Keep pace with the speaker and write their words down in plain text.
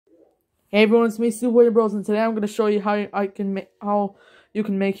Hey everyone, it's me, Super William Bros, and today I'm going to show you how you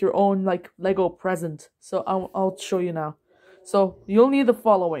can make your own Lego present. So I'll show you now. So you'll need the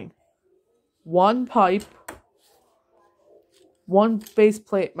following: one pipe, one base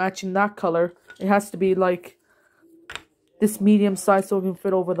plate matching that color. It has to be like this medium size so it can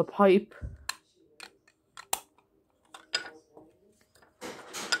fit over the pipe.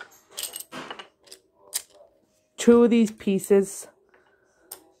 Two of these pieces.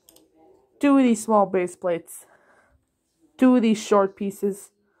 Two of these small base plates. Two of these short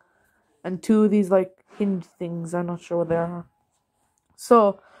pieces. And two of these hinge things. I'm not sure what they are.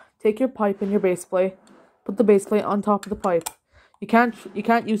 So take your pipe and your base plate. Put the base plate on top of the pipe. You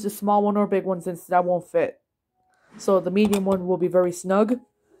can't use the small one or big one since that won't fit. So the medium one will be very snug.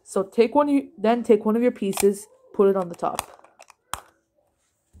 So take one of your pieces, put it on the top.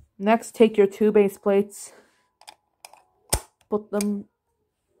 Next, take your two base plates, put them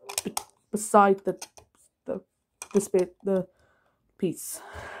beside the piece.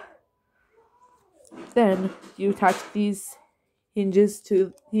 Then you attach these hinges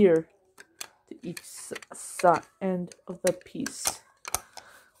to here, to each side end of the piece.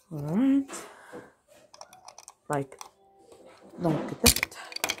 Alright, like that.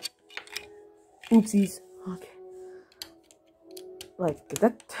 Oopsies. Okay, like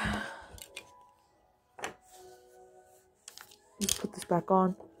that. Let's put this back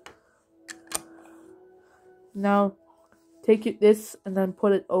on. Now take this and then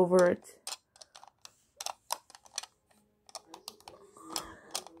put it over it.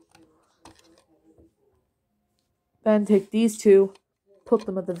 Then take these two, put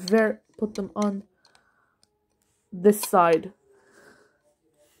them on this side.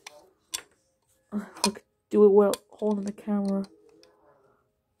 Look, do it while holding the camera.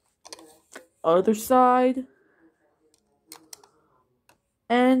 Other side.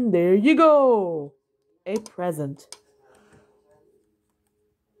 And there you go! A present.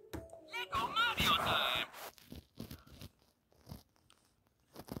 Lego Mario time!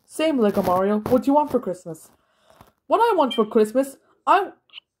 Same Lego Mario. What do you want for Christmas? What I want for Christmas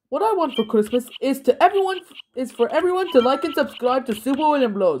is for everyone to like and subscribe to Super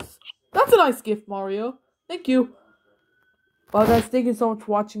William Bros. That's a nice gift, Mario. Thank you. Well guys, thank you so much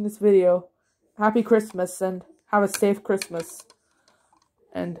for watching this video. Happy Christmas and have a safe Christmas.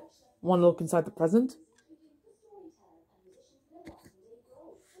 And want to look inside the present?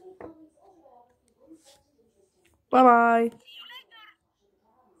 Bye-bye.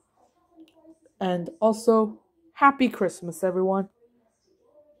 And also, Happy Christmas, everyone.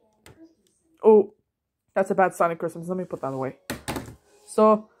 Oh, that's a bad sign of Christmas. Let me put that away.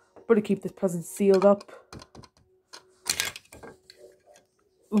 So, better keep this present sealed up.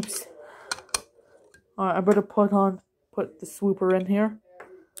 Oops. Alright, I better put the swooper in here.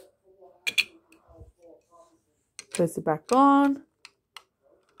 Place it back on.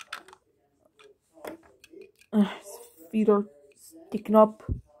 His feet are sticking up.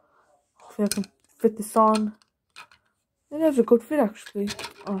 Hopefully I can fit this on. It has a good fit actually.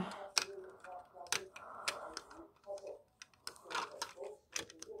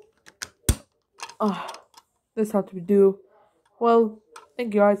 This had to do. Well,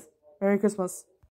 thank you guys. Merry Christmas.